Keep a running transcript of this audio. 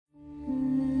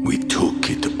We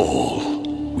took it all.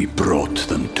 We brought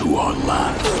them to our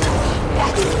land.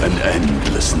 An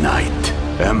endless night,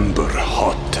 ember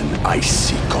hot and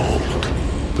icy cold.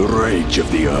 The rage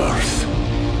of the earth.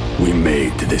 We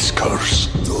made this curse.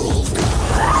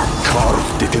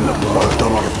 Carved it in the blood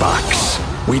on our backs.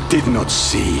 We did not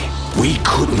see. We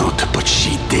could not, but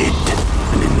she did.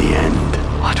 And in the end...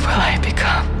 What will I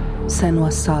become?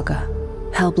 Senua's Saga.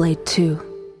 Hellblade 2.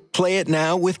 Play it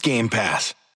now with Game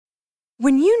Pass.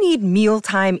 When you need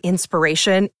mealtime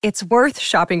inspiration, it's worth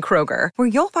shopping Kroger, where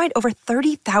you'll find over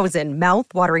 30,000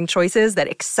 mouth-watering choices that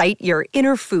excite your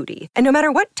inner foodie. And no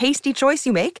matter what tasty choice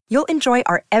you make, you'll enjoy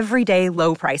our everyday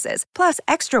low prices, plus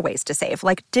extra ways to save,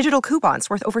 like digital coupons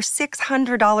worth over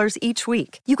 $600 each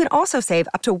week. You can also save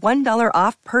up to $1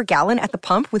 off per gallon at the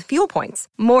pump with fuel points.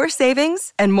 More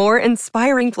savings and more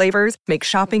inspiring flavors make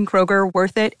shopping Kroger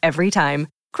worth it every time.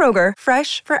 Kroger,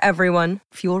 fresh for everyone.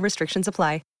 Fuel restrictions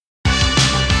apply.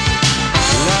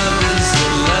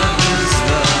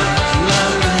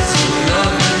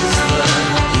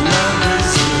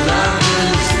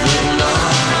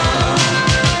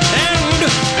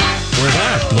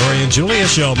 Lori and Julia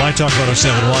Show, My Talk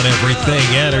 1071, Everything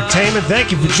Entertainment.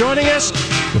 Thank you for joining us.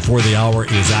 Before the hour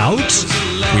is out,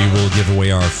 we will give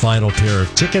away our final pair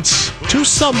of tickets to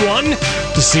someone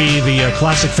to see the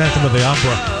classic Phantom of the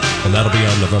Opera, and that'll be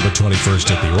on November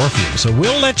 21st at the Orpheum. So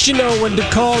we'll let you know when to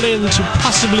call in to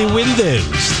possibly win those.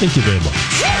 Thank you very much.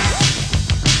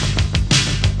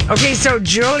 Okay, so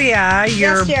Julia,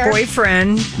 your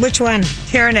boyfriend. Which one?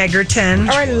 Taron Egerton.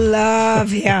 Oh, I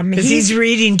love him. Because he's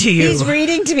reading to you. He's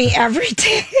reading to me every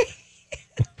day.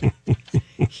 I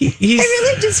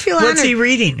really just feel honored. What's he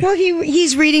reading? Well,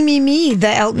 he's reading me, the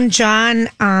Elton John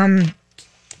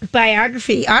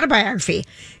autobiography.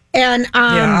 And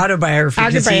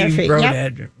autobiography. He wrote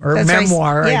it. Or that's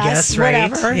memoir, I guess,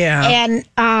 right? Whatever. Yeah. And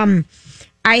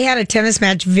I had a tennis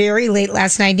match very late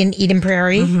last night in Eden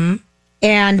Prairie. Mm-hmm.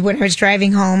 And when I was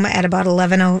driving home at about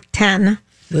 11:10,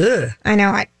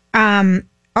 I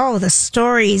know, the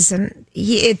stories, and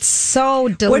it's so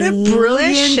delicious. What a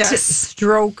brilliant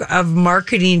stroke of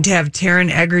marketing to have Taron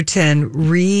Egerton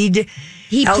read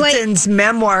Elton's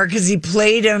memoir, because he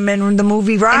played him in the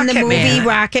movie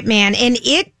Rocket Man. And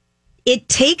it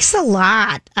takes a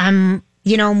lot.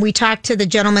 We talked to the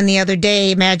gentleman the other day,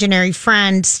 imaginary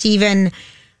friend, Stephen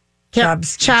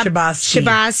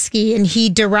Chbosky, and he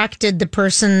directed the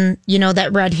person, that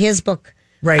read his book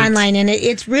online. And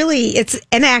it's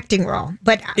an acting role.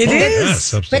 But it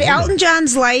is. Yes, but Elton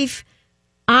John's life,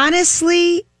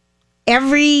 honestly,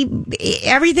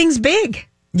 everything's big.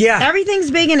 Yeah.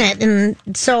 Everything's big in it. And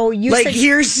so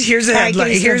here's a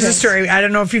headline. Here's a story. I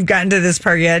don't know if you've gotten to this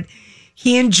part yet.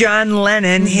 He and John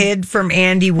Lennon hid from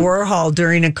Andy Warhol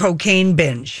during a cocaine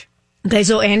binge. Okay,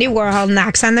 so Andy Warhol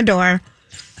knocks on the door.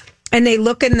 And they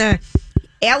look in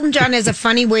Elton John has a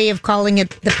funny way of calling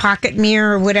it the pocket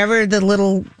mirror or whatever, the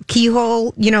little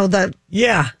keyhole,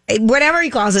 whatever he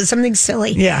calls it, something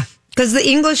silly. Yeah. Because the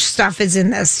English stuff is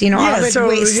in this, all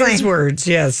the his words,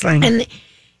 slang.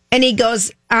 And he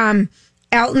goes,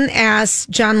 Elton asked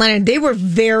John Lennon, they were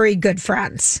very good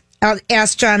friends.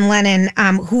 Asked John Lennon,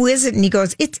 who is it? And he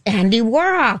goes, it's Andy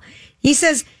Warhol. He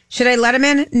says, should I let him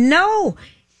in? No.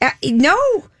 No.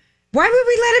 Why would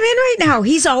we let him in right now?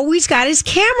 He's always got his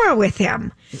camera with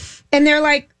him. And they're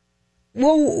like,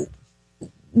 well,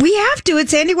 we have to.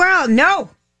 It's Andy Warhol. No,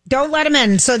 don't let him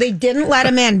in. So they didn't let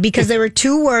him in because they were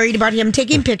too worried about him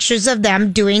taking pictures of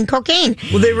them doing cocaine.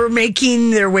 Well, they were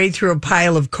making their way through a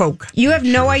pile of coke. You have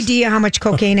no idea how much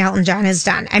cocaine Elton John has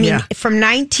done. I mean, from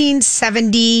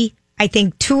 1970, I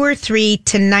think 2 or 3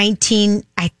 to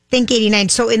 89.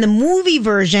 So in the movie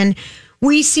version,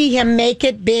 we see him make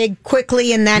it big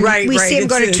quickly, and then we see him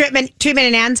go to treatment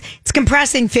and ends. It's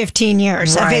compressing 15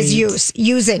 years of his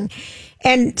using.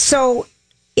 And so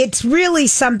it's really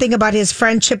something about his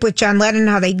friendship with John Lennon,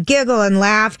 how they giggle and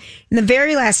laugh. And the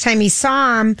very last time he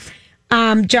saw him,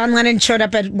 John Lennon showed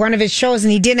up at one of his shows,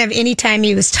 and he didn't have any time.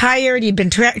 He was tired. He'd been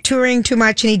touring too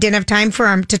much, and he didn't have time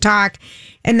for him to talk.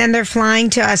 And then they're flying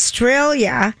to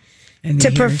Australia to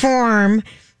perform.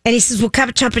 And he says, we'll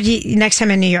catch up next time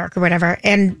in New York or whatever.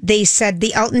 And they said,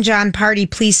 the Elton John party,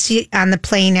 please sit on the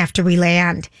plane after we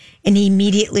land. And he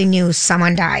immediately knew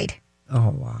someone died.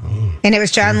 Oh, wow. And it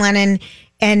was John Lennon.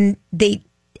 And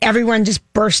everyone just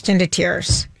burst into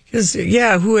tears. Because,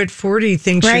 who at 40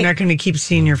 thinks you're not going to keep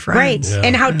seeing your friends? Right. Yeah.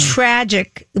 And how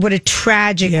tragic, what a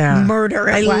tragic murder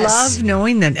it was. I love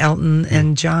knowing that Elton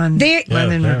and John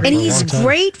Lennon were. And he's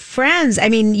great friends. I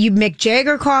mean, Mick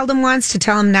Jagger called him once to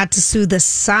tell him not to sue the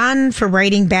Sun for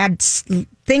writing bad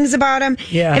things about him.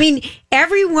 Yeah. I mean,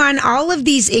 everyone, all of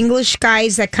these English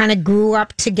guys that kind of grew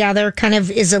up together kind of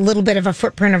is a little bit of a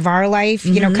footprint of our life,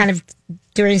 kind of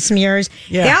during some years.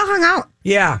 Yeah. They all hung out.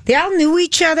 Yeah. They all knew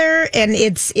each other, and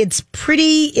it's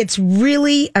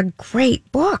really a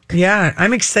great book. Yeah,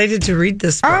 I'm excited to read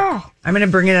this book. Oh. I'm going to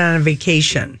bring it on a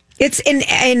vacation. It's and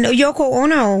Yoko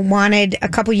Ono wanted a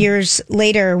couple years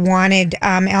later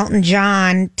Elton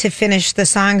John to finish the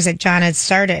songs that John had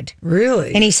started.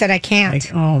 Really? And he said, I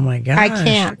can't. Oh my gosh. I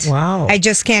can't. Wow. I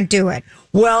just can't do it.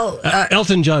 Well,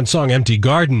 Elton John's song "Empty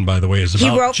Garden," by the way, is He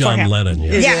about wrote for John him. Lennon.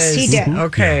 Yeah. Yes, he did.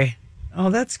 Okay. Oh,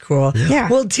 that's cool. Yeah.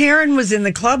 Well, Taryn was in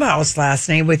the clubhouse last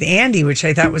night with Andy, which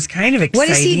I thought was kind of exciting. What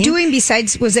is he doing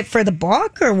besides, was it for the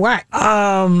book or what?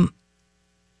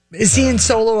 Is he in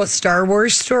solo a Star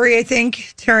Wars story, I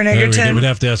think, Taryn Egerton? We would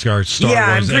have to ask our Star Wars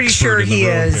I'm pretty expert sure in the he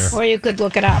room is. here. Or you could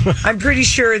look it up. I'm pretty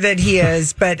sure that he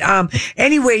is. But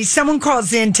anyway, someone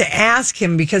calls in to ask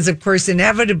him because, of course,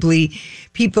 inevitably,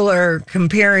 people are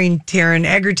comparing Taron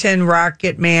Egerton,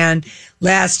 Rocket Man,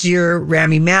 last year,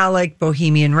 Rami Malek,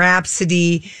 Bohemian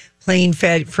Rhapsody, playing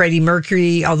Freddie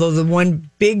Mercury. Although the one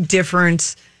big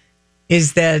difference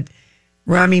is that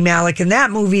Rami Malek in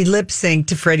that movie lip synced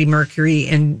to Freddie Mercury,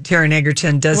 and Taron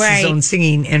Egerton does his own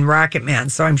singing in Rocket Man.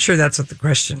 So I'm sure that's what the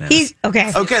question is.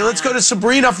 Okay. Okay, let's go to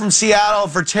Sabrina from Seattle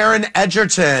for Taron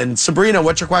Egerton. Sabrina,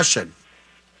 what's your question?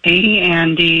 Hey,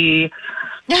 Andy.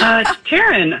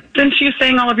 Taron, since you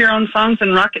sang all of your own songs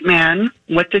in Rocket Man,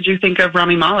 what did you think of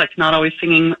Rami Malek not always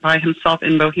singing by himself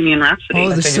in Bohemian Rhapsody? Oh,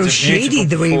 that's so shady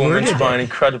the way he worded it. By an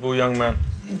incredible young man.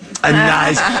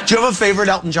 Nice. Do you have a favorite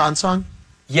Elton John song?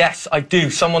 Yes, I do.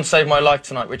 Someone Saved My Life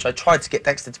Tonight, which I tried to get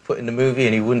Dexter to put in the movie,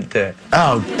 and he wouldn't do it.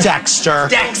 Oh, Dexter.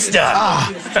 Dexter!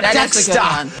 Dexter.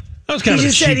 That was kind of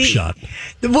a cheap shot.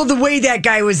 Well, the way that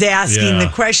guy was asking the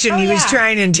question, he was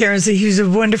trying, and Taron said he was a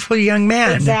wonderful young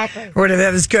man. Exactly. Or whatever,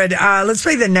 that was good. Let's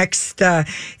play the next,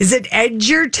 is it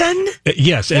Edgerton?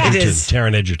 Yes, Edgerton. It is.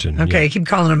 Taron Edgerton. Okay, I keep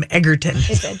calling him Egerton.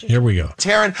 Here we go.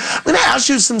 Taron, I'm going to ask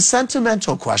you some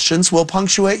sentimental questions. We'll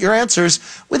punctuate your answers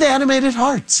with animated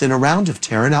hearts in a round of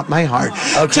Taron Up My Heart.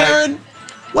 Okay. Taron,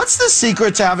 what's the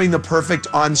secret to having the perfect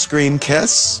on-screen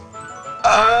kiss?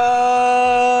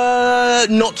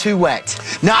 Not too wet.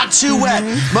 Not too wet.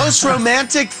 Most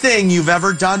romantic thing you've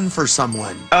ever done for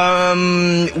someone?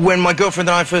 When my girlfriend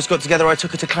and I first got together, I took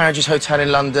her to Claridge's Hotel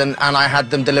in London, and I had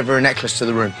them deliver a necklace to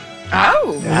the room.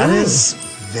 Oh. That is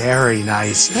very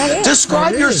nice.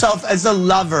 Describe yourself as a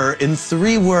lover in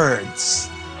 3 words.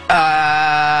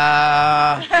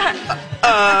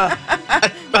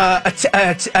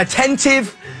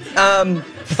 Attentive,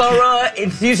 thorough,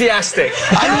 enthusiastic.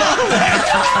 I love that.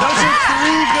 Those are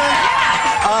 3 good.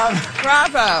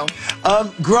 Bravo.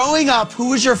 Growing up, who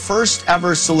was your first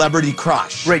ever celebrity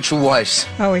crush? Rachel Weisz.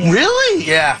 Oh, yeah. Really?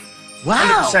 Yeah.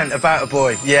 Wow. 100% about a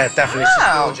boy. Yeah, definitely.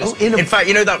 Wow. She's gorgeous. In fact,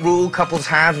 you know that rule couples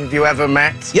have, have you ever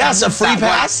met? Yes, a free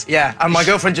pass? Yeah, and my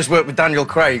girlfriend just worked with Daniel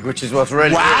Craig, which is what's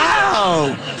really...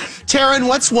 Wow. Taron,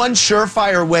 what's one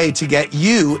surefire way to get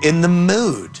you in the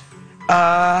mood?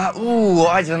 I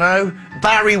don't know.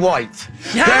 Barry White.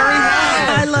 Barry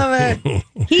White. I love it.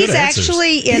 He's Good answers.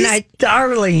 actually in He's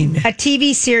darling. a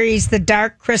TV series, The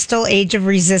Dark Crystal Age of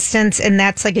Resistance, and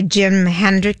that's like a Jim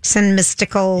Hendrickson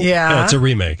mystical Yeah. It's a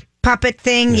remake. puppet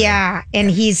thing. Yeah. And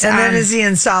he's. And then is he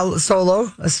in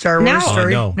Solo, a Star Wars No.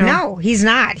 story? No. No, he's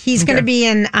not. He's going to be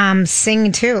in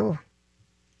Sing 2.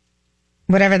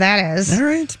 Whatever that is. All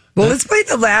right. Well, let's play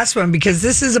the last one because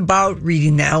this is about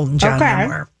reading the Elton John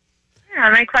memoir.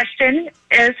 My question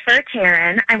is for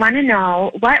Taron. I want to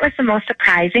know, what was the most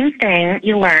surprising thing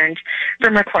you learned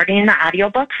from recording the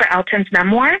audiobook for Elton's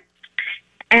memoir?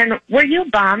 And were you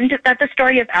bummed that the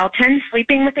story of Elton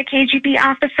sleeping with a KGB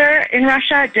officer in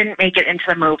Russia didn't make it into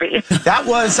the movie?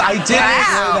 I did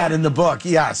know that in the book,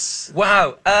 yes.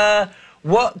 Wow.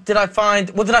 What did I find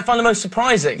the most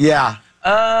surprising? Yeah.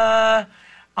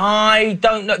 I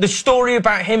don't know. The story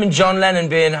about him and John Lennon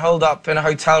being holed up in a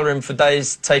hotel room for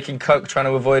days taking coke, trying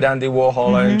to avoid Andy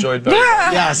Warhol, I enjoyed very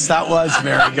much. Yes, that was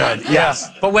very good. Yes.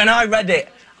 But when I read it,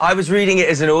 I was reading it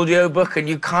as an audiobook, and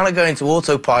you kind of go into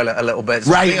autopilot a little bit.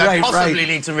 So I think I possibly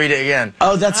need to read it again.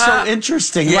 Oh, that's so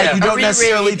interesting. Yeah, Like, you don't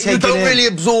necessarily take it in. You don't really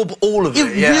absorb all of it.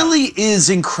 It really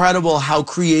is incredible how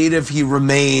creative he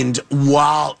remained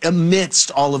while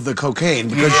amidst all of the cocaine,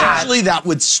 because usually that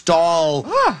would stall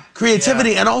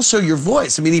creativity and also your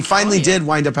voice. I mean, he finally did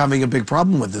wind up having a big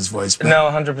problem with his voice. But No,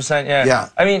 100%, yeah.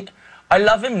 I mean, I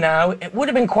love him now. It would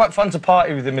have been quite fun to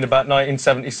party with him in about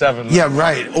 1977. Yeah,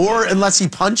 right. Or unless he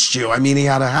punched you. I mean, he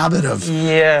had a habit of...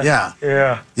 Yeah. Yeah.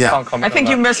 Yeah. Yeah. Can't comment I think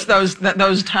on you that. missed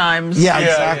those times. Yeah,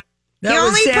 exactly. That he was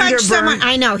only Sandra punched someone. Byrne?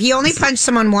 I know. He only punched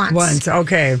someone once. Once,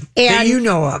 okay. That And you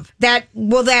know of. That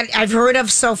I've heard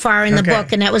of so far in the Okay.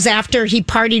 book, and that was after he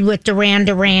partied with Duran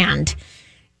Duran.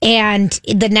 And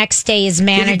the next day, his Did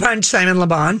manager. he punch Simon Le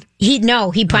Bon? He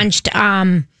punched.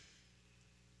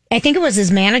 I think it was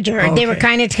his manager. Oh, They were okay.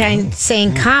 kind of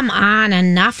saying, "Come on,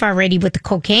 enough already with the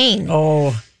cocaine."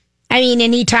 Oh, I mean,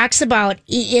 and he talks about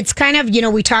it's kind of,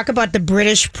 we talk about the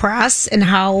British press and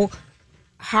how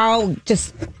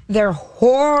just they're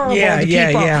horrible to people.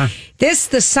 Yeah.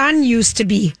 The Sun used to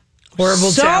be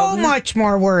Horrible so Charlton. much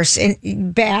more worse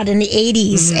and bad in the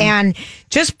 80s, and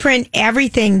just print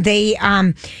everything. They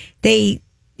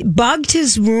bugged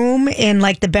his room in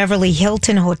like the Beverly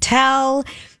Hilton Hotel.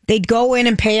 They'd go in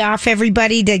and pay off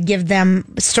everybody to give them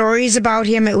stories about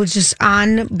him. It was just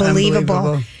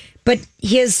unbelievable. But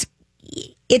he's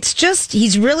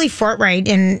really forthright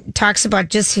and talks about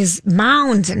just his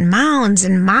mounds and mounds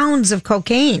and mounds of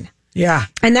cocaine. Yeah.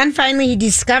 And then finally he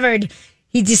discovered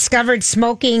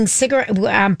smoking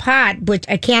pot, which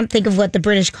I can't think of what the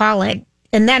British call it.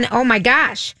 And then, oh my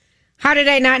gosh, how did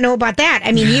I not know about that?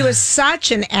 I mean, he was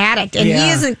such an addict, and he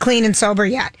isn't clean and sober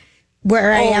yet.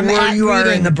 Where I am where at you are in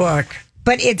reading. the book.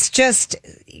 But I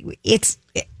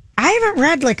haven't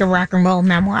read like a rock and roll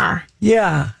memoir.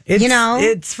 Yeah.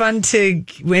 It's fun to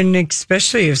when,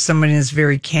 especially if someone is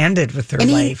very candid with their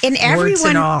life. And warts everyone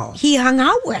and all. he hung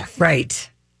out with. Right.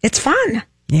 It's fun.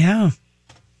 Yeah.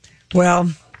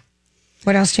 Well,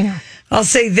 what else do you know? I'll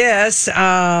say this.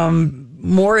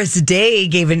 Morris Day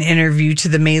gave an interview to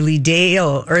the Daily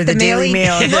Mail. The Daily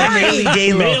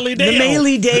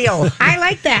Dale. I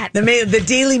like that. The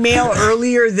Daily Mail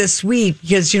earlier this week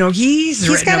because he's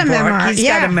written got a book. memoir. He's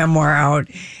got a memoir out,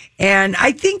 and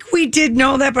I think we did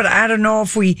know that, but I don't know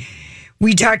if we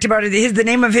talked about it. The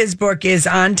name of his book is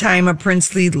 "On Time: A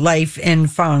Princely Life in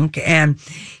Funk," and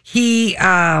he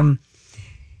told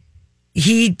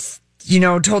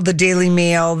the Daily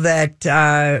Mail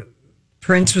that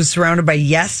Prince was surrounded by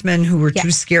yes men who were too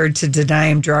scared to deny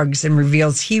him drugs, and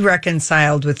reveals he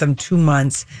reconciled with them 2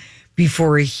 months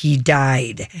before he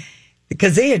died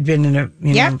because they had been in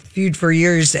a feud for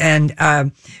years. And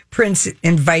Prince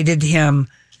invited him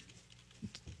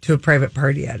to a private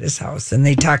party at his house, and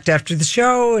they talked after the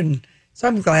show. And so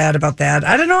I'm glad about that.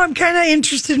 I don't know. I'm kind of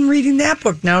interested in reading that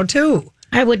book now too.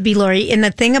 I would be, Lori. And the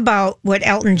thing about what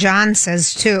Elton John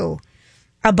says too,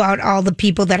 about all the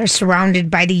people that are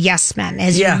surrounded by the yes men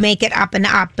as you make it up and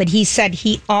up. But he said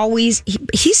he's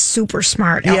super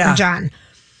smart, Elton John.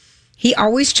 He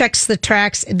always checks the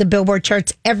tracks, the Billboard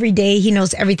charts every day. He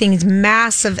knows everything. He's a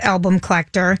massive album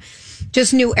collector.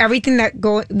 Just knew everything that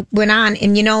went on.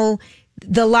 And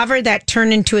the lover that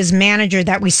turned into his manager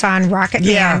that we saw in Rocket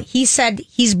Man, he said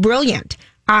he's brilliant.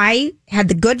 I had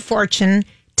the good fortune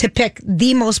to pick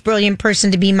the most brilliant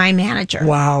person to be my manager.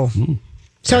 Wow.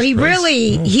 So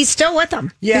he's still with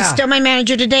them. Yeah. He's still my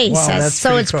manager today, he says. That's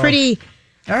so it's cool. pretty.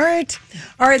 All right.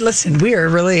 Listen, we are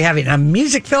really having a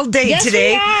music-filled day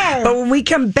today. We are. But when we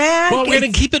come back... Well, we're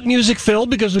going to keep it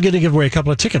music-filled because we're going to give away a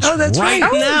couple of tickets that's right.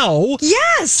 now.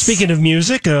 Yes. Speaking of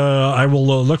music, I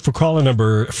will look for caller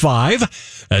number 5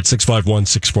 at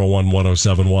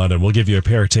 651-641-1071, and we'll give you a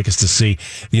pair of tickets to see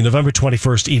the November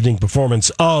 21st evening performance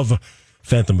of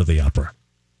Phantom of the Opera.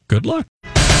 Good luck.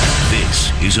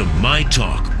 This is a My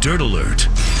Talk Dirt Alert.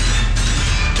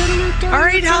 All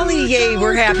right, Holly, yay,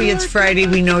 we're happy it's Friday.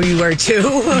 We know you are too.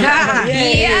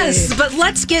 Yes, but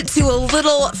let's get to a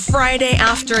little Friday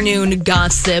afternoon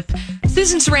gossip.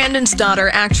 Susan Sarandon's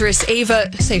daughter, actress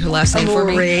Ava, say her last name for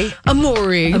me.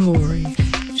 Amore.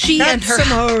 She and her.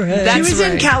 She was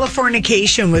in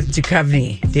Californication with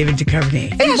David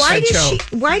Duchovny. And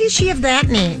why did she have that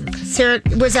name? Sarah,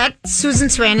 was that Susan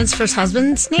Sarandon's first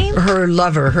husband's name? Her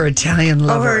lover, her Italian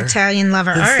lover. Oh, her Italian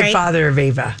lover. That's All right. the father of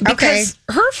Ava. Because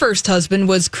her first husband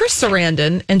was Chris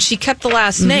Sarandon, and she kept the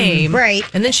last name. Right.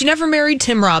 And then she never married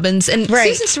Tim Robbins. And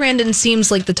Susan Sarandon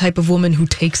seems like the type of woman who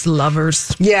takes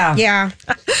lovers. Yeah. Yeah.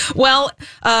 Well,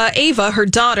 Ava, her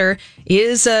daughter,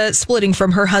 is splitting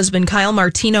from her husband, Kyle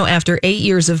Martino, after 8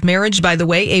 years of marriage. By the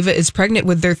way, Ava is pregnant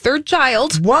with their third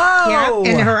child. Whoa! Yeah,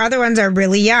 and her other ones are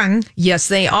really young. Yes,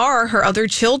 they are. Her other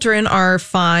children are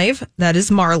 5, that is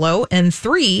Marlo, and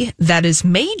 3, that is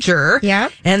Major. Yeah.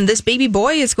 And this baby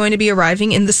boy is going to be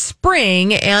arriving in the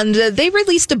spring. And they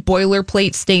released a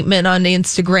boilerplate statement on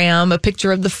Instagram, a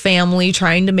picture of the family,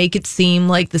 trying to make it seem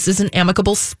like this is an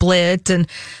amicable split.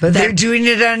 But they're doing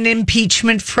it on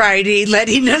Impeachment Friday,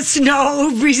 letting us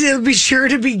know. Be sure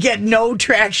to get no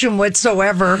traction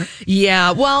whatsoever.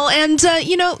 Yeah, well, and,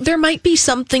 there might be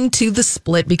something to the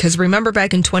split because remember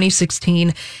back in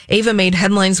 2016, Ava made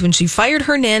headlines when she fired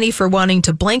her nanny for wanting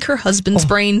to blank her husband's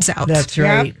brains out. That's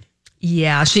right.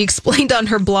 Yeah, she explained on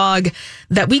her blog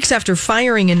that weeks after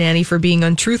firing a nanny for being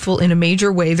untruthful in a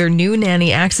major way, their new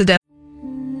nanny accidentally...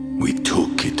 We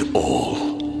took it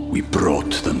all. We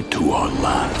brought them to our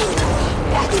land.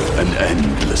 An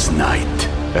endless night,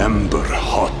 ember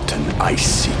hot and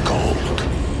icy cold.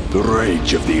 The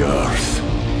rage of the earth.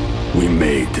 We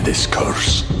made this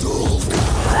curse.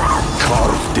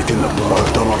 Carved it in the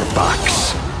blood on our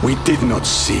backs. We did not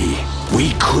see.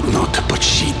 We could not, but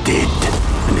she did.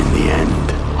 And in the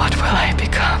end... What will I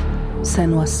become?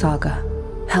 Senwa Saga.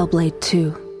 Hellblade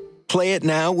 2. Play it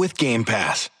now with Game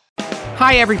Pass.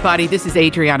 Hi, everybody. This is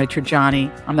Adriana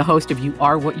Trajani. I'm the host of You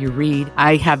Are What You Read.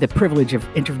 I have the privilege of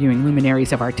interviewing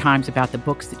luminaries of our times about the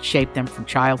books that shaped them from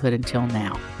childhood until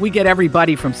now. We get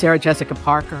everybody from Sarah Jessica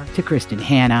Parker to Kristen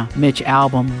Hanna, Mitch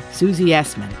Albom, Susie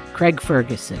Essman, Craig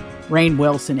Ferguson, Rainn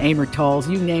Wilson, Amor Tolls,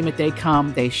 you name it, they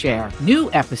come, they share.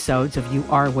 New episodes of You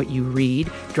Are What You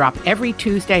Read drop every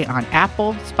Tuesday on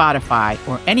Apple, Spotify,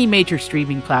 or any major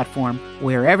streaming platform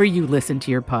wherever you listen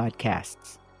to your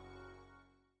podcasts.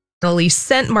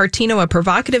 Sent Martino a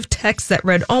provocative text that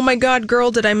read, "Oh my God,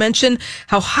 girl, did I mention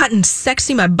how hot and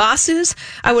sexy my boss is?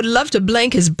 I would love to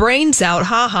blank his brains out.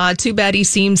 Haha, too bad he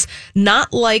seems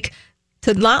not like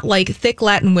thick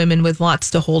Latin women with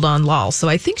lots to hold on, lol." So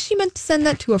I think she meant to send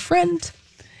that to a friend.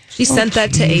 She sent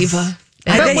that to Ava.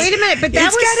 But wait a minute, but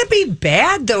it's got to be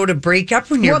bad though to break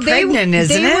up when you're pregnant,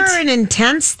 isn't it? They were in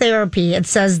intense therapy. It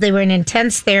says they were in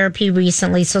intense therapy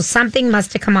recently, so something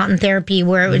must have come out in therapy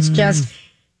where it was just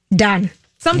done.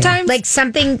 Sometimes, like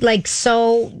something like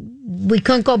so we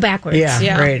couldn't go backwards.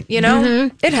 Yeah. Right. You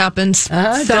know, it happens.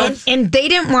 And they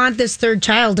didn't want this third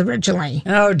child originally.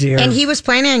 Oh dear. And he was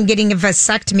planning on getting a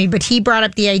vasectomy, but he brought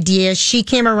up the idea. She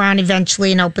came around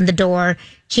eventually and opened the door.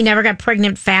 She never got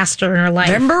pregnant faster in her life.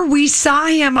 Remember, we saw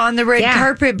him on the red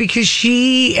carpet because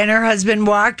she and her husband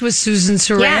walked with Susan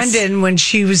Sarandon when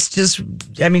she was just,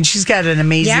 I mean, she's got an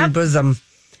amazing bosom.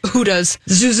 Who does?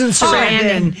 Susan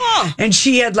Sarandon. And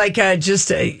she had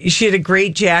she had a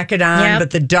great jacket on, but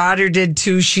the daughter did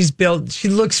too. She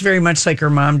looks very much like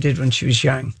her mom did when she was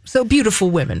young. So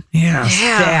beautiful women. Yeah.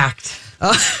 Stacked.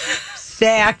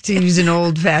 Stacked, to use an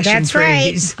old-fashioned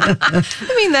phrase. Right.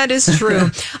 I mean, that is true.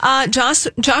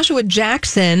 Joshua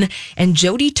Jackson and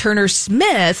Jodie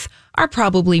Turner-Smith are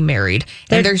probably married.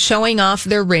 And they're showing off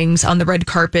their rings on the red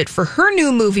carpet for her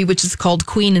new movie, which is called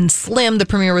Queen and Slim. The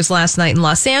premiere was last night in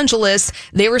Los Angeles.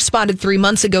 They were spotted 3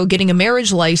 months ago getting a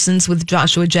marriage license with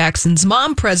Joshua Jackson's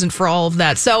mom present for all of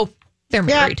that. So they're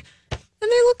married. And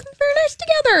they're looking very nice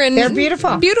together. And they're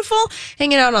beautiful. Beautiful.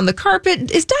 Hanging out on the carpet.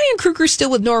 Is Diane Kruger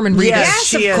still with Norman Reedus?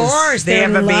 Yes, of course. They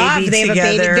have a baby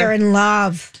together. They're in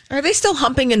love. Are they still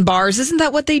humping in bars? Isn't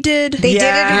that what they did? They did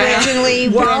it originally.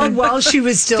 While she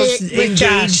was still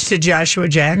engaged to Joshua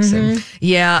Jackson. Mm-hmm.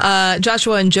 Yeah.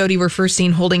 Joshua and Jodie were first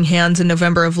seen holding hands in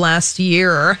November of last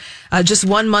year. Just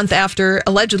 1 month after,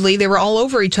 allegedly, they were all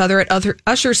over each other at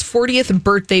Usher's 40th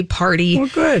birthday party. Oh,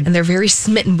 good. And they're very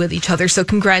smitten with each other. So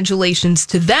congratulations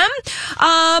to them.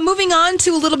 Moving on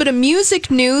to a little bit of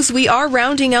music news. We are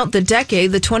rounding out the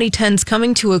decade. The 2010s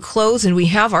coming to a close, and we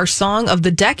have our song of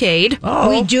the decade. Oh.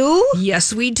 We do?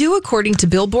 Yes, we do, according to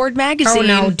Billboard magazine.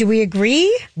 Oh, no. Do we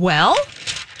agree? Well,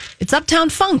 it's Uptown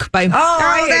Funk by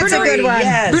that's a good one.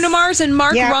 Yes. Bruno Mars and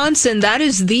Mark Ronson. That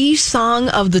is the song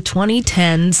of the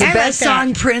 2010s. The best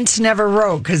song Prince never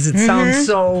wrote because it sounds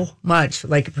so much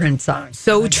like a Prince song.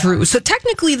 So true. So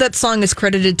technically that song is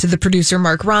credited to the producer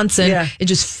Mark Ronson. Yeah. It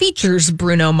just features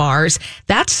Bruno Mars.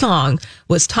 That song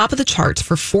was top of the charts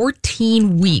for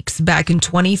 14 weeks back in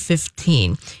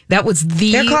 2015. That was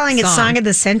the They're calling it Song of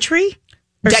the Century?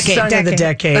 Decade. Song of the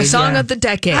decade. A song of the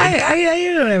decade. I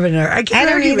don't even know. I can't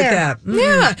argue with that.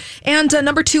 Yeah. And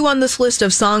number 2 on this list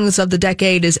of songs of the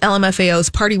decade is LMFAO's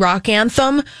Party Rock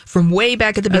Anthem from way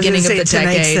back at the beginning of the decade.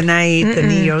 Tonight's the Night, the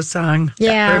Neo song.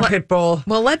 Yeah. Or Pitbull.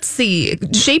 Well, let's see.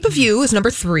 Shape of You is number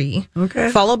 3.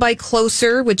 Okay. Followed by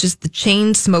Closer, which is the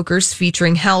Chainsmokers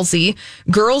featuring Halsey.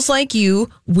 Girls Like You,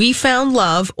 We Found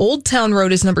Love. Old Town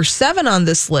Road is number 7 on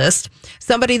this list.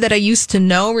 Somebody That I Used to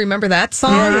Know. Remember that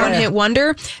song? Yeah. One Hit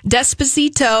Wonder.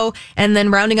 Despacito, and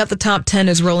then rounding out the top 10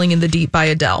 is Rolling in the Deep by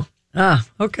Adele. Ah,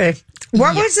 okay.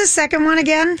 What was the second one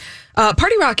again?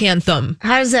 Party Rock Anthem.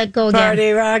 How does that go again?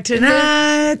 Party rock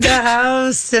tonight, the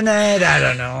house tonight. I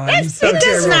don't know. It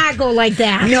does not go like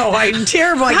that. No, I'm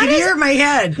terrible. I can hear it in my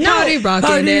head. No. Party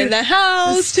rocking in the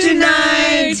house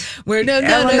tonight. We're gonna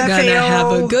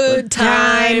have a good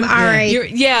time. All right.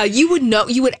 You would know.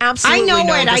 You would absolutely know. I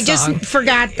know it. The I song. just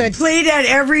forgot the. Played at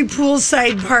every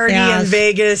poolside party in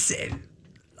Vegas.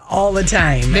 all the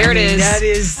time. There it is. That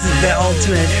is the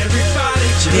ultimate.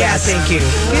 Yeah, thank you. All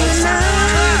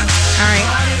right.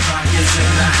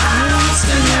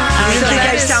 I didn't think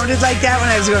I sounded like that when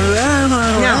I was going.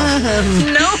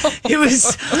 No. It was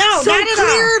so not at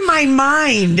clear in my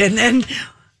mind, and then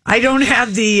I don't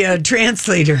have the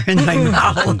translator in my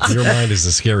mouth. Your mind is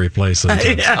a scary place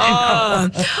sometimes.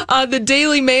 The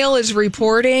Daily Mail is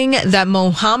reporting that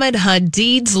Mohammed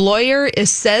Hadid's lawyer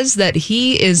says that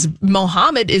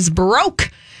Mohammed is broke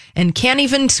and can't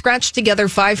even scratch together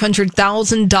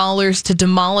 $500,000 to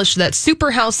demolish that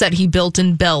super house that he built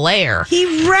in Bel Air.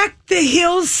 He wrecked the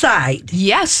hillside.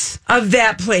 Yes. Of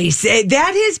that place.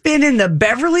 That has been in the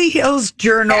Beverly Hills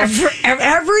Journal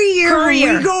every year Courier.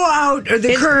 when we go out, or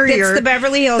the Courier. It's the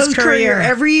Beverly Hills Courier.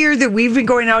 Every year that we've been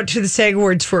going out to the SAG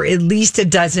Awards for at least a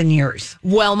dozen years.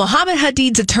 Well, Mohammed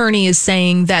Hadid's attorney is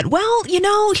saying that,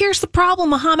 here's the problem.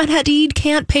 Mohammed Hadid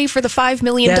can't pay for the $5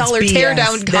 million teardown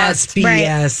cost. That's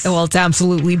BS. Well, it's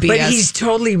absolutely BS. But he's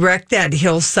totally wrecked that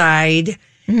hillside.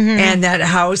 And that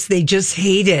house, they just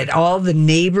hate it. All the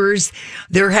neighbors,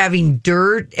 they're having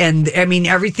dirt, and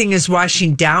everything is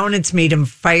washing down. It's made him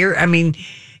fire.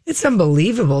 It's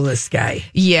unbelievable, this guy.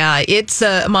 Yeah, it's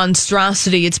a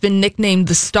monstrosity. It's been nicknamed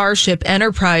the Starship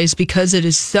Enterprise because it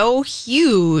is so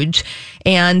huge,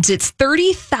 and it's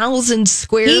 30,000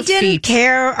 square feet. He didn't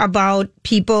care about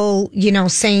people,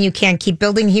 saying you can't keep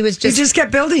building. He just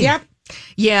kept building. Yep.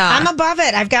 Yeah. I'm above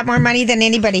it. I've got more money than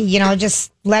anybody.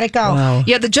 Just let it go. Wow.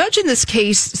 Yeah, the judge in this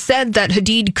case said that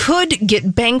Hadid could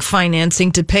get bank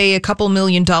financing to pay a couple $1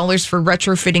 million for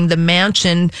retrofitting the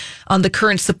mansion on the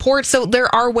current support. So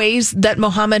there are ways that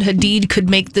Mohammed Hadid could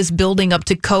make this building up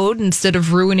to code instead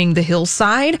of ruining the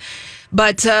hillside.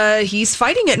 But he's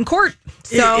fighting it in court.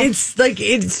 So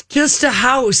it's just a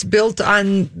house built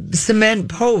on cement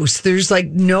posts. There's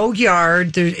no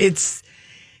yard. It's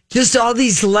just all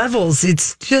these levels.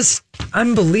 It's just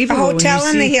unbelievable. A hotel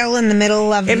in the hill in the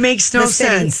middle of it makes no the city.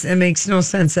 sense. It makes no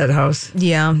sense, that house.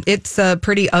 Yeah, it's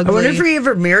pretty ugly. I wonder if he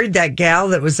ever married that gal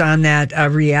that was on that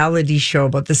reality show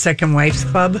about the Second Wives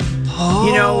Club.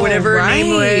 Whatever her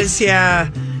name was. Yeah.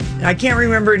 I can't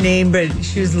remember her name, but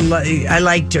she was. I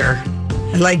liked her.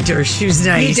 She was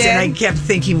nice. And I kept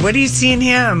thinking, what do you see in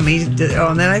him? And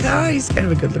then I thought, he's kind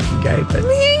of a good-looking guy. But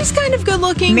he's kind of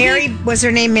good-looking. Was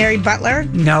her name Mary Butler?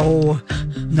 No.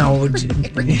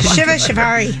 Shiva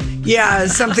Shivari. Yeah,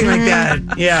 something like that.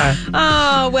 Yeah.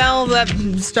 Oh, well, that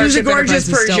Starship She was a gorgeous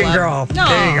Enterprise is Persian girl. Oh,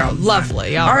 there you go.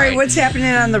 Lovely. All right, what's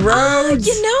happening on the roads?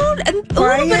 A little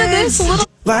bit of this, a little.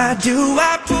 Why do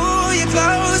I pull you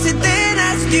close and then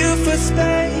ask you for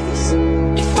space?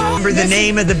 Remember the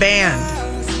name of the band?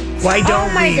 Why don't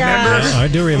we? Remember? I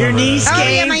do remember. Your niece that.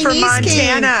 came from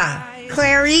Montana.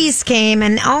 Clarice came,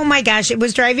 and oh my gosh, it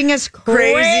was driving us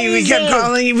crazy. We kept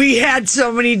calling. We had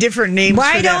so many different names.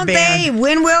 Why for that don't band. they?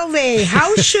 When will they?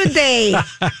 How should they?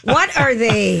 What are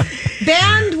they?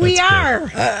 Band we are.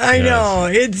 I know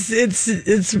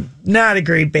it's not a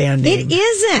great band name. It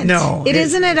isn't. No, it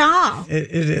isn't at all.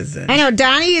 It isn't. I know,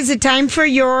 Donnie. Is it time for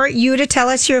you to tell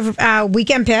us your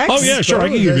weekend picks? Oh yeah, sure. I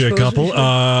can give you a couple.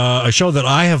 A show that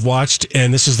I have watched,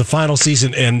 and this is the final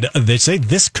season, and they say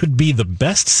this could be the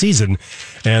best season,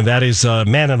 and that is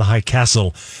Man in the High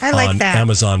Castle on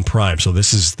Amazon Prime. So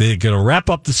they're going to wrap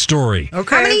up the story.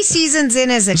 Okay. How many seasons in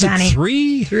is it, Donnie?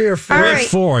 Three or four? All right.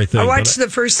 Four, I think. I watched the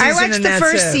first season. I watched the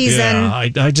first season.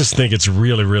 Yeah, I just think it's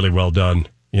really, really well done.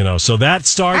 So that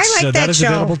starts. I like that is show.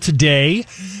 available today.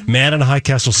 Man in the High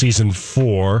Castle season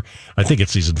 4. I think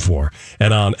it's season 4,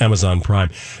 and on Amazon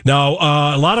Prime. Now,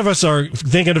 a lot of us are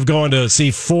thinking of going to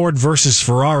see Ford versus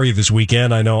Ferrari this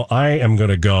weekend. I know I am going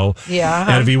to go. Yeah.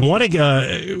 And if you want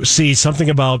to see something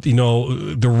about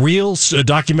the real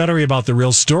documentary about the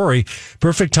real story,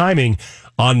 perfect timing.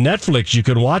 On Netflix, you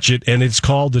can watch it, and it's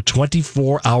called The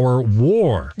 24-Hour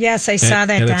War. Yes, I saw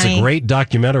that, and it's a great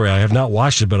documentary. I have not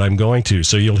watched it, but I'm going to.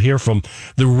 So you'll hear from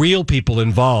the real people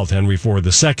involved, Henry Ford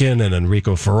II and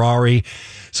Enrico Ferrari.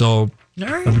 So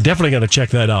I'm definitely going to check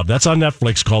that out. That's on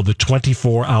Netflix, called The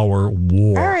 24-Hour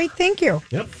War. All right, thank you.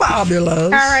 Yep. Fabulous. All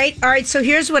right. So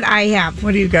here's what I have.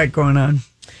 What do you got going on?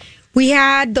 We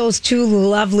had those two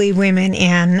lovely women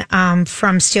in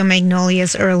from Steel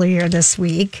Magnolias earlier this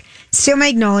week. Steel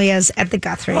Magnolias at the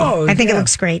Guthrie. I think it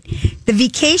looks great. The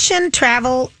vacation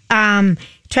travel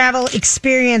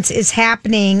experience is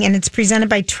happening, and it's presented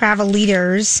by Travel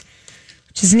Leaders,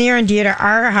 which is near and dear to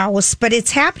our house. But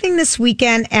it's happening this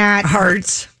weekend at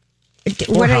Hearts.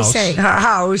 What did I say?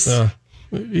 House.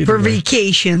 For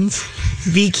vacations.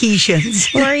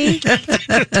 Vacations. Lori,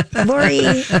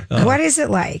 what is it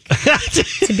like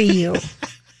to be you?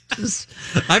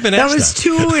 I've been That asked was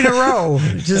two in a row.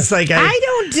 Just like you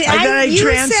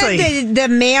translate. said the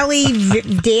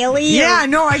Maley Daily. Yeah,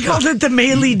 no, I called it the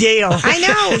Maley Dale. I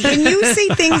know. And you say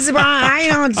things wrong. I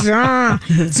don't.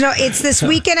 So it's this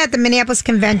weekend at the Minneapolis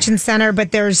Convention Center,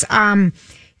 but there's,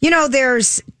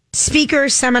 there's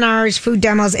speakers, seminars, food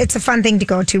demos. It's a fun thing to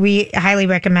go to. We highly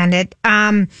recommend it.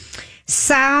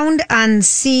 Sound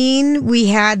Unseen. We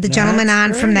had the gentleman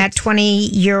on from that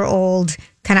 20-year-old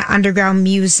kind of underground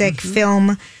music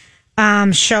film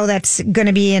show that's going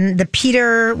to be in the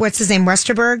Peter, what's his name,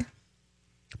 Westerberg?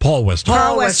 Paul Westerberg.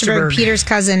 Paul Westerberg, Peter's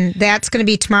cousin. That's going to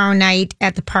be tomorrow night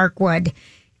at the Parkwood.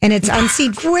 And it's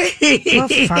unseen. Wait. Well,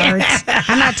 farts.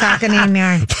 I'm not talking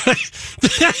anymore.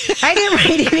 I didn't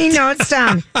write any notes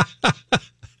down.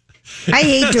 I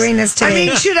hate doing this today. I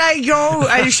mean, should I go?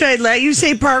 Should I let you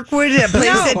say Parkwood, a place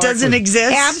that doesn't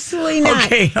exist? Absolutely not.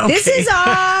 Okay. This is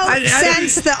all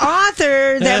since the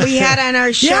author that we had on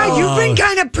our show. Yeah, you've been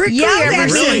kind of prickly ever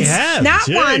since. Not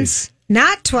once,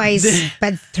 not twice,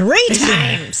 but 3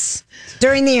 times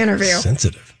during the interview.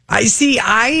 Sensitive. I see.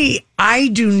 I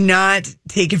do not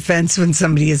take offense when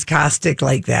somebody is caustic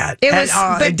like that.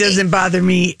 It doesn't bother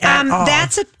me at all.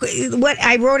 That's what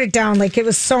I wrote it down. Like it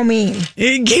was so mean.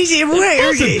 It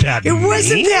wasn't that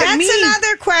mean. That's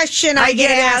another question I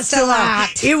get asked a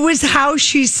lot. It was how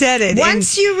she said it.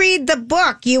 Once you read the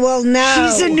book, you will know.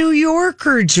 She's a New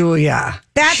Yorker, Julia.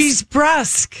 She's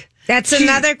brusque. That's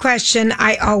another question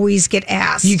I always get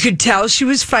asked. You could tell she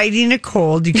was fighting a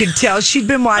cold. You could tell she'd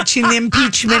been watching the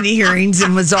impeachment hearings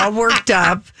and was all worked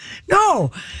up.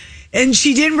 No. And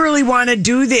she didn't really want to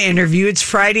do the interview. It's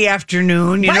Friday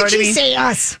afternoon. You know what I mean? Why'd you say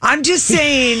us? I'm just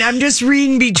saying, I'm just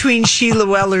reading between Sheila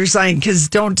Weller's line because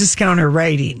don't discount her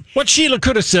writing. What Sheila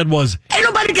could have said was, ain't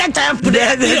nobody got time for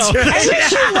that. That's right. I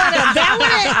wish you would have. That would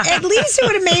have, at least it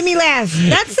would have made me laugh.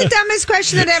 That's the dumbest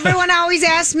question that everyone always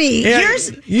asks me. Yeah,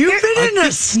 you've been in a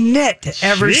snit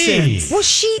ever since. Well,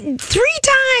 3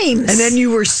 times. And then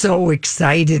you were so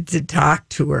excited to talk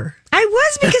to her. I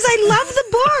was because I love the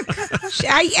book.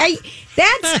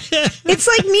 It's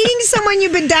like meeting someone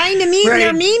you've been dying to meet and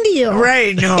they're mean to you.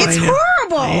 Right, no. It's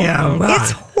horrible. Yeah, well,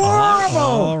 it's horrible.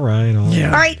 All right.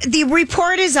 All right, the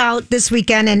report is out this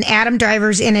weekend and Adam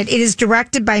Driver's in it. It is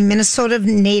directed by Minnesota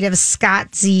native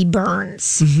Scott Z.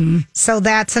 Burns. Mm-hmm. So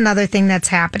that's another thing that's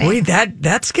happening. Boy,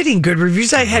 that's getting good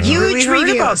reviews. I hadn't really heard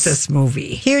about this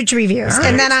movie. Huge reviews. Right.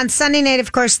 And then on Sunday night,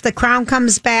 of course, The Crown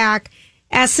comes back.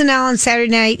 SNL on Saturday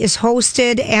night is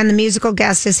hosted, and the musical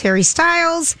guest is Harry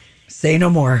Styles. Say no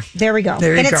more. There we go.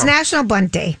 It's National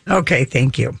Bunt Day. Okay,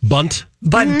 thank you. Bunt?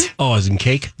 Bunt. Mm-hmm. Oh, as in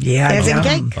cake? Yeah. As in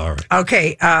cake? All right.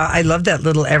 Okay, I love that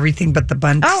little everything but the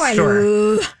bunt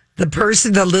store.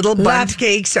 The little bunt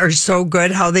cakes are so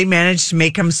good. How they managed to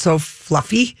make them so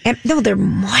fluffy. No, they're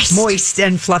moist. Moist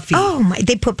and fluffy. Oh, my.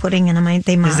 They put pudding in them.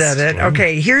 They must. Is that it?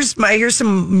 Okay, here's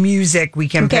some music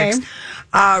weekend picks.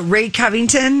 Ray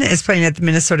Covington is playing at the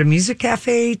Minnesota Music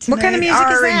Cafe tonight. What kind of music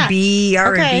is that? R&B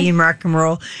and rock and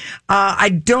roll. I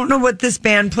don't know what this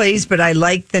band plays, but I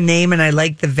like the name and I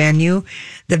like the venue.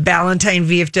 The Valentine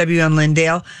VFW on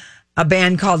Lindale. A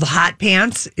band called Hot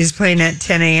Pants is playing at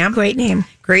 10 a.m. Great name.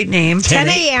 10 a.m.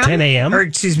 10 a.m. Or,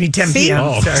 10 p.m.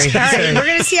 Oh. Sorry. All right, we're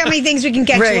going to see how many things we can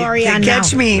catch Lori on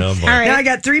Catch now. me. Oh, boy. All right. Now I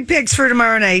got 3 picks for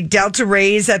tomorrow night. Delta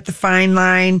Ray's at the Fine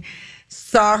Line.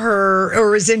 Saw her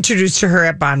or was introduced to her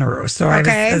at Bonnaroo. So I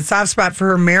have a soft spot for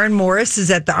her. Maren Morris is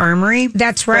at the Armory.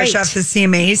 That's right. Fresh off the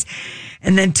CMAs.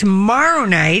 And then tomorrow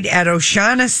night at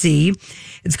O'Shaughnessy,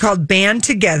 it's called Band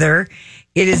Together.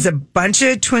 It is a bunch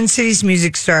of Twin Cities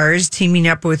music stars teaming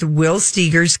up with Will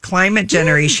Steger's Climate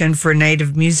Generation for a night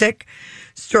of music,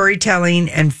 storytelling,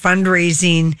 and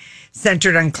fundraising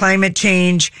centered on climate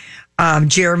change.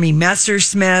 Jeremy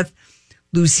Messersmith,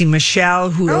 Lucy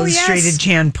Michelle, who illustrated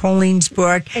Jan Polling's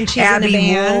book, and she's Abby in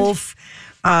a band. Wolf,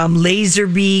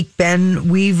 Laserbeak, Ben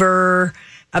Weaver,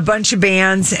 a bunch of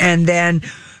bands, and then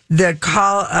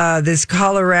this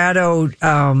Colorado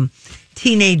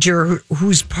teenager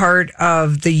who's part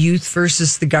of the Youth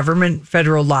versus the Government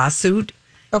federal lawsuit.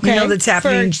 Okay. You know, that's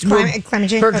happening For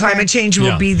climate change. For climate change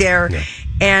will be there. Yeah.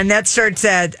 And that starts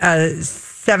at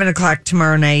 7 o'clock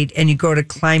tomorrow night. And you go to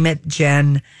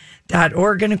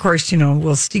climategen.org. And of course,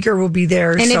 Will Steger will be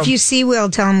there. And if you see Will,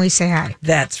 tell him we say hi.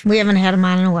 We haven't had him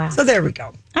on in a while. So there we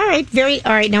go. All right.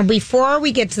 All right. Now, before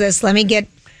we get to this, let me get.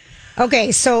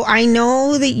 Okay, so I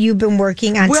know that you've been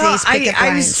working on today's picket lines.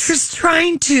 I was just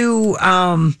trying to.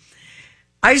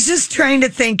 I was just trying to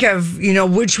think of,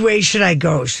 which way should I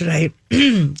go? Should I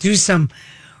do some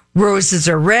roses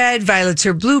are red, violets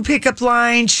are blue pickup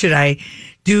lines? Should I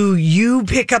Do you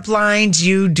pick up lines?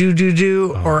 You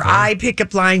do, or I pick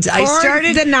up lines? I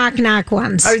started the knock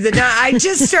ones. I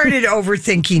just started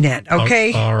overthinking it.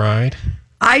 Okay. All right.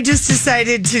 I just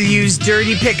decided to use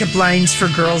dirty pickup lines for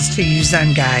girls to use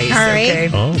on guys. All right. Okay.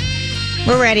 Oh.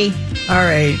 We're ready. All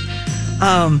right.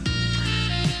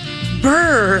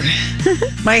 Burr,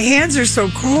 my hands are so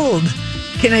cold.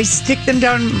 Can I stick them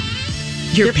down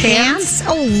your pants?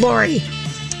 Oh, Lori,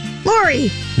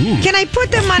 can I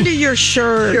put them under your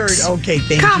shirt? Okay,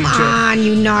 thank Come you. on,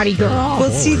 you naughty girl.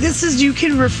 Well, see, this is you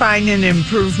can refine and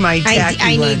improve my tacky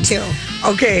I need ones. to.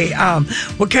 Okay,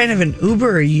 what kind of an Uber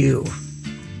are you?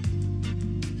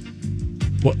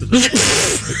 What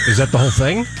is that? The whole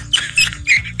thing?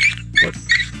 What?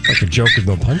 Like a joke with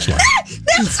no punchline.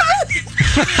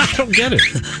 I don't get it.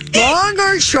 Long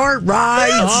or short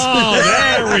rides? Oh,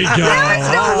 there we go.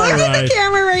 Look at the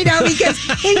camera right now because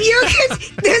if you could,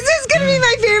 this is going to be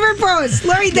my favorite pose.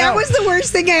 Lori, that was the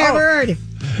worst thing I ever heard.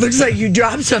 Looks like you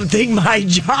dropped something. My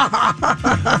jaw.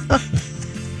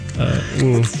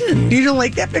 You don't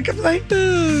like that pickup line?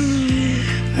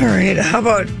 All right. How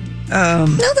about? No,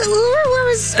 the Uber one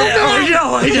was so bad.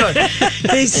 I know.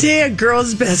 They say a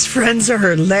girl's best friends are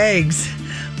her legs,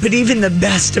 but even the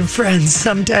best of friends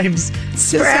sometimes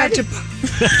spread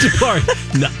apart.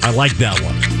 No, I like that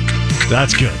one.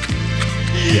 That's good.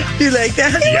 Yeah. You like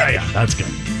that? Yeah, that's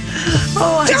good.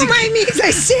 Oh, don't mind me as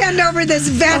I stand over this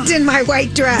vent in my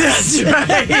white dress. That's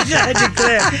right.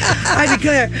 I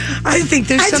declare. I think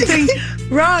there's something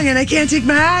wrong, and I can't take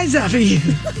my eyes off of you.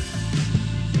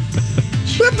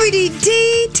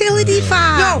 Whoopity-dee,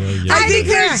 tillity-fa. No, I think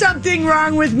there's something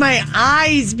wrong with my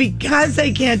eyes because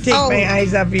I can't take my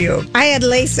eyes off of you. I had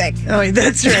LASIK. Oh,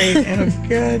 that's right. Oh,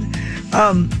 good.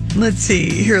 Let's see.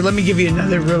 Here, let me give you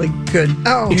another really good,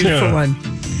 beautiful one.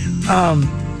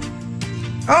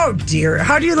 Oh, dear.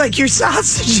 How do you like your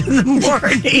sausage in the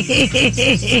morning?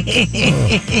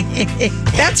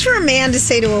 That's for a man to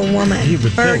say to a woman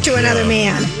or to another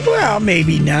man. Well,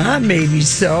 maybe not. Maybe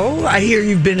so. I hear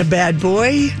you've been a bad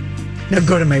boy. Now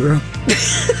go to my room.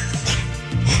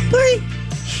 Lori.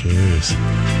 Jeez.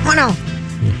 Oh, no.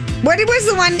 What was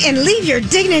the one? And leave your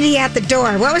dignity at the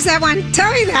door. What was that one?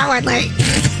 Tell me that one, like.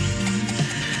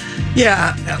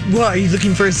 Yeah. Well, are you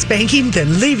looking for a spanking?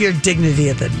 Then leave your dignity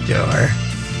at the door.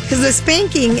 Because the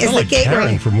spanking is the gateway.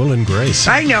 Karen from Will and Grace.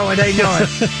 I know it.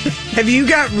 Have you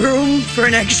got room for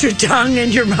an extra tongue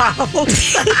in your mouth?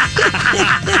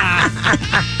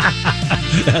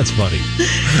 That's funny.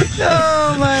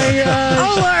 Oh, my gosh.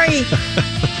 Oh, Lori.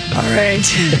 All right.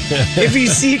 If you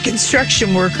see a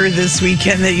construction worker this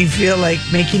weekend that you feel like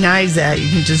making eyes at, you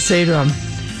can just say to them,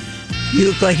 you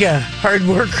look like a hard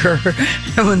worker.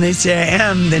 And when they say I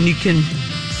am, then you can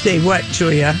say what,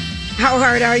 Julia? How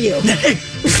hard are you?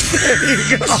 There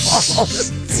you go. I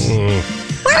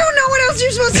don't know what else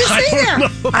you're supposed to say there.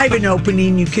 I have an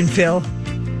opening you can fill.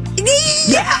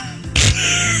 Yeah.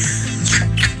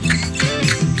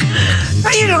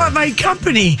 You know, at my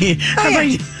company. At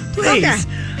my place. Okay.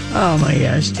 Oh, my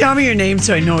gosh. Tell me your name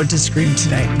so I know what to scream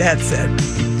tonight. That's it.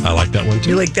 I like that one,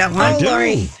 too. You like that one? Oh,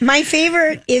 Lori. My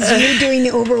favorite is you doing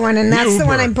the Uber one, and that's the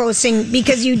one I'm posting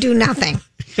because you do nothing.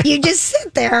 You just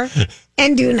sit there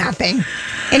and do nothing.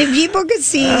 And if people could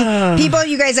see,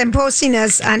 you guys, I'm posting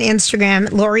this on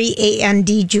Instagram, Lori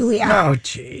A.N.D. Julia. Oh,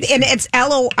 jeez. And it's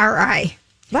Lori.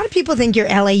 A lot of people think you're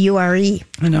Laure.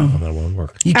 I know. Oh, that won't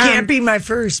work. You can't be my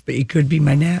first, but you could be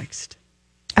my next.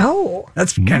 Oh.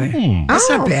 That's kind of, that's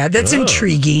not bad. That's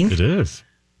intriguing. It is.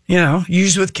 You know,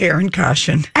 use with care and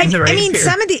caution.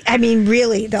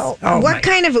 Really though. What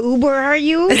kind of Uber are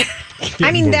you?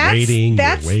 That's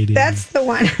the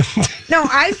one. No,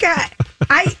 I'm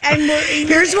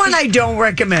Here's one I don't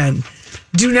recommend.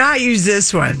 Do not use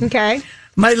this one. Okay.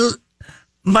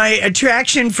 My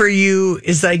attraction for you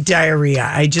is like diarrhea.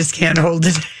 I just can't hold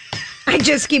it. I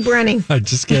just keep running. I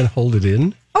just can't hold it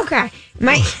in. Okay.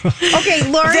 Lori.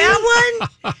 That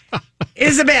one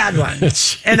is a bad one.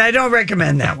 And I don't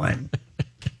recommend that one.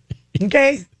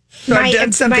 Okay?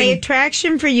 So my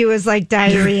attraction for you is like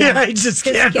diarrhea. I just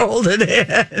can't hold it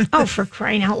in. Oh, for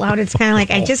crying out loud. It's kind of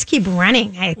like I just keep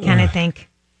running, I kind of think.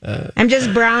 I'm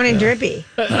just brown and drippy.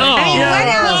 What else?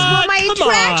 Well, my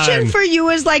attraction for you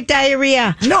is like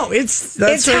diarrhea. No, it's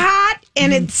hot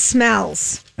and it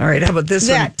smells. All right, how about this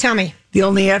one? Tell me. The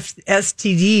only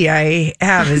STD I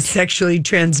have is sexually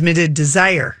transmitted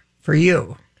desire for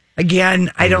you. Again,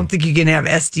 I don't think you can have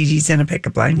STDs in a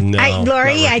pickup line. No,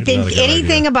 Lori, I think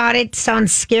anything about it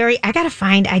sounds scary. I got to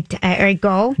find, I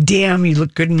go. Damn, you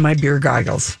look good in my beer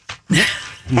goggles.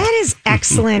 That is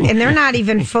excellent. And they're not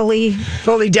even fully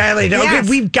dilated. Yes. Okay,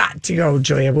 we've got to go,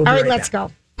 Julia. We'll be All right, right let's back.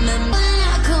 go.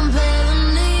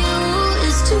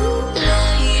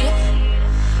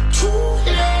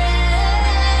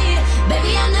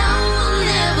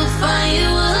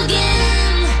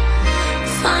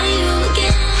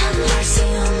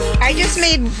 just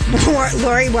made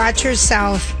Lori watch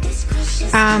herself.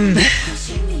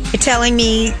 Telling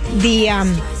me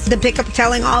the pickup,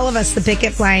 telling all of us the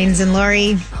pickup lines, and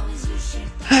Lori,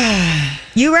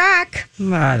 you rock.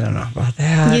 I don't know about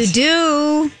that. You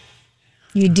do.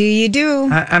 You do.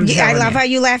 I love how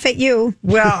you laugh at you.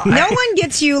 Well, no one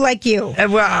gets you like you.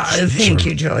 Thank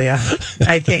you, Julia.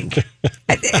 I think.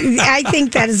 I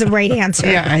think that is the right answer.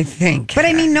 Yeah, I think. But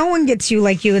I mean, no one gets you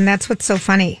like you, and that's what's so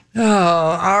funny. Oh,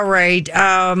 all right.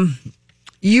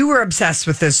 You were obsessed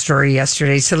with this story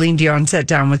yesterday. Celine Dion sat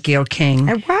down with Gayle King.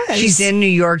 I was. She's in New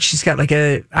York. She's got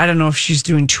I don't know if she's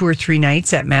doing 2 or 3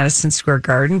 nights at Madison Square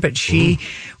Garden, but she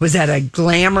was at a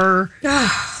glamour,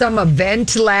 some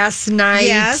event last night.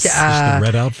 Yes. Just the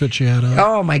red outfit she had on.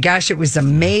 Oh my gosh, it was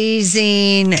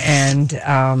amazing.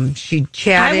 And she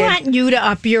chatted. I want you to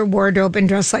up your wardrobe and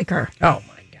dress like her. Oh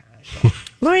my gosh.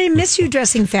 Lori, I miss you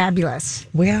dressing fabulous.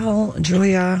 Well,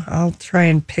 Julia, I'll try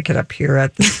and pick it up here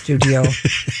at the studio.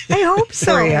 I hope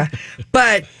so. For ya.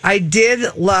 But I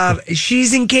did love,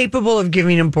 she's incapable of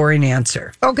giving a boring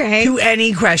answer. Okay. To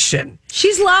any question.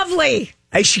 She's lovely.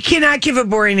 She cannot give a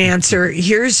boring answer.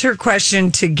 Here's her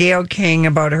question to Gayle King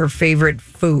about her favorite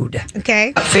food.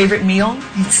 Okay. Favorite meal?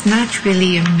 It's not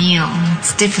really a meal.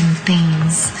 It's different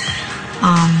things.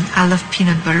 I love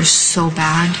peanut butter so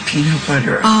bad. Peanut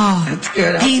butter. Oh, that's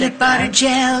good. Peanut butter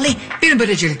jelly. Peanut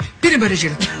butter jelly. Peanut butter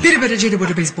jelly. Peanut butter jelly with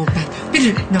a baseball bat.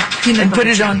 Peanut And butter put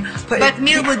it jelly. on. But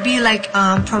meal would be like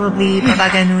probably baba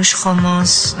ganoush,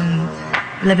 hummus, and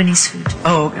Lebanese food.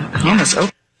 Oh, hummus. Oh.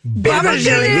 Baba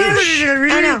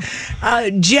I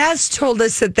know. Jess told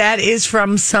us that is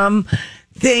from some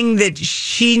thing that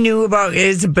she knew about.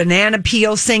 Is a banana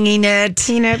peel singing it.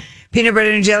 Peanut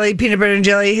butter and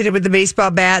jelly, hit it with the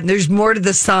baseball bat. And there's more to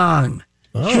the song.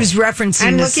 Oh. She was referencing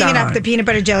I'm the looking song. it up, the peanut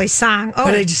butter jelly song. Oh,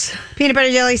 But I just- peanut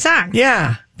butter jelly song.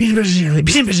 Yeah. Peanut butter jelly,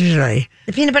 peanut butter jelly.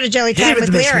 The peanut butter jelly Hit it time with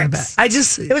with the baseball lyrics.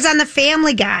 bat. It was on the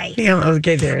Family Guy. Yeah,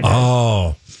 okay, there it is.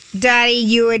 Oh. Daddy,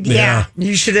 you would, yeah.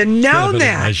 You should have known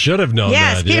that. I should have known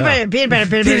Yes, that. peanut yeah.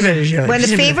 butter. jelly. One of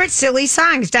the favorite silly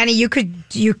songs, Donnie. You could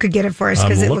get it for us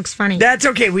because it looks funny. That's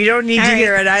okay. We don't need All to right.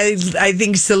 hear it. I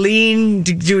think Celine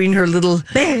doing her little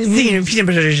thing of peanut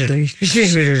butter jelly. Peanut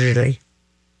butter jelly.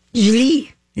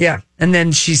 Jelly. Yeah. And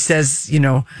then she says,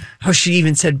 how she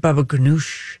even said Baba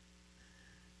Ganoush.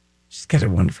 She's got a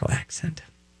wonderful accent.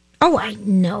 Oh, I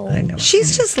know.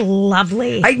 She's just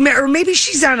lovely. Or maybe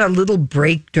she's on a little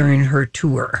break during her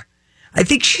tour. I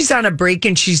think she's on a break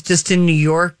and she's just in New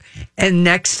York, and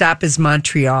next stop is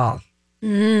Montreal.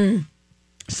 So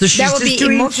she's that would just be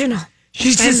doing, emotional.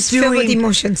 She's I'm just filled with doing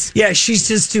emotions. Yeah, she's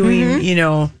just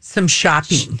doing, some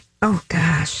shopping. Oh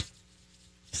gosh.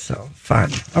 So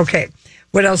fun. Okay.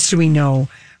 What else do we know?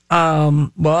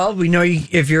 Well, we know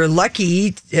if you're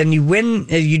lucky and you win,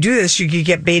 you do this, you could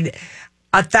get paid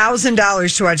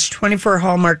 $1,000 to watch 24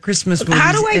 Hallmark Christmas movies.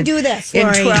 How do I do this, in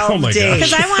Lori? 12 days?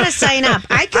 Because I want to sign up.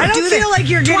 I don't do feel this. like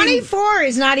you're getting 24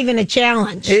 is not even a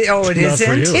challenge. It Not for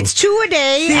isn't. you. It's 2 a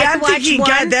day. See, I I'm can watch thinking, one.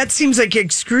 God, that seems like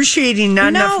excruciating.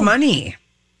 Not No. enough money.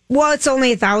 Well, it's only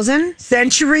 1,000.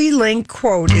 CenturyLink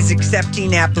quote is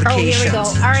accepting Oh, applications. here we go.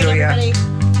 All right, Julia. everybody.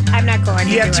 I'm not going.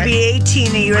 You have to be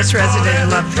 18, a U.S. resident, and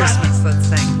love Christmas. Let's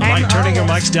sing. Am I turning your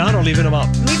mics down or leaving them up?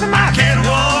 Leave them up.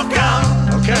 Walk out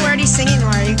Okay. We're already singing,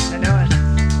 Lori. I know it.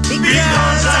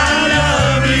 because I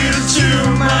love you too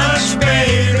much,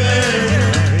 baby.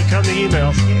 Here come the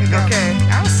emails. Okay.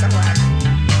 That was so loud.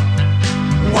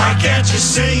 Why can't you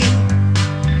see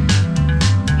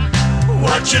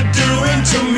what you're doing to me?